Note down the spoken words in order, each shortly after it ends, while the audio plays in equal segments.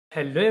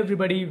Hello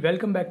everybody,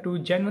 welcome back to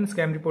Gen1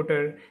 Scam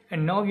Reporter,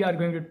 and now we are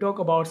going to talk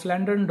about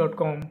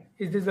Slenderon.com.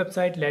 Is this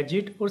website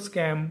legit or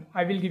scam?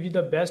 I will give you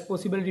the best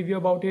possible review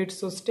about it,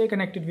 so stay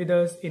connected with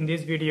us in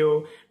this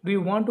video. Do you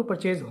want to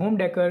purchase home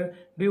decor?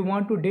 Do you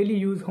want to daily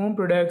use home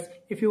products?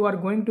 If you are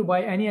going to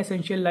buy any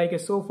essential like a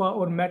sofa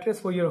or mattress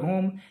for your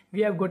home,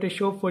 we have got a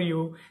shop for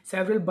you.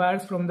 Several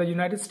buyers from the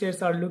United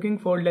States are looking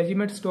for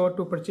legitimate store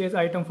to purchase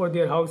items for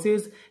their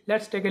houses.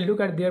 Let's take a look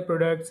at their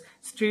products.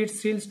 Street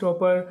seal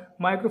stopper,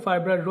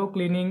 microfiber row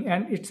cleaning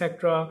and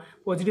etc.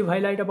 Positive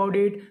highlight about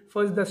it: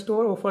 first, the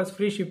store offers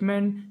free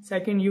shipment.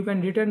 Second, you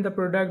can return the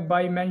product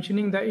by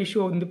mentioning the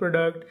issue of the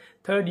product.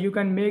 Third, you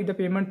can make the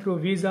payment through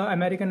Visa,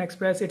 American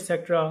Express,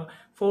 etc.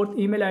 Fourth,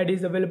 email ID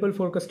is available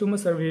for customer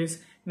service.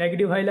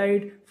 Negative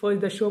highlight: first,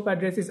 the shop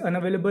address is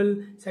unavailable.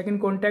 Second,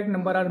 contact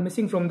number are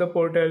missing from the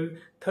portal.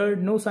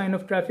 Third, no sign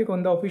of traffic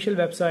on the official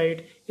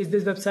website. Is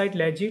this website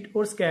legit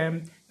or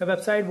scam? The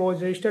website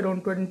was registered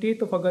on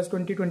 20th of August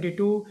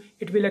 2022.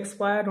 It will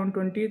expire on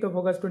 20th of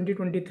August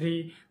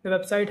 2023. The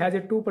website has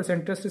a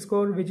 2% trust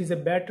score, which is a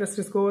bad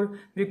trust score.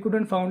 We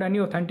couldn't find any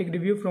authentic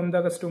review from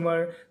the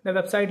customer. The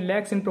website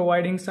lacks in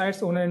providing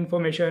site's owner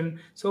information.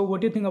 So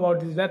what do you think about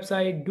this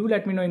website? Do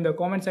let me know in the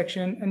comment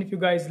section. And if you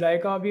guys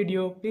like our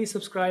video, please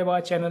subscribe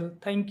our channel.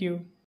 Thank you.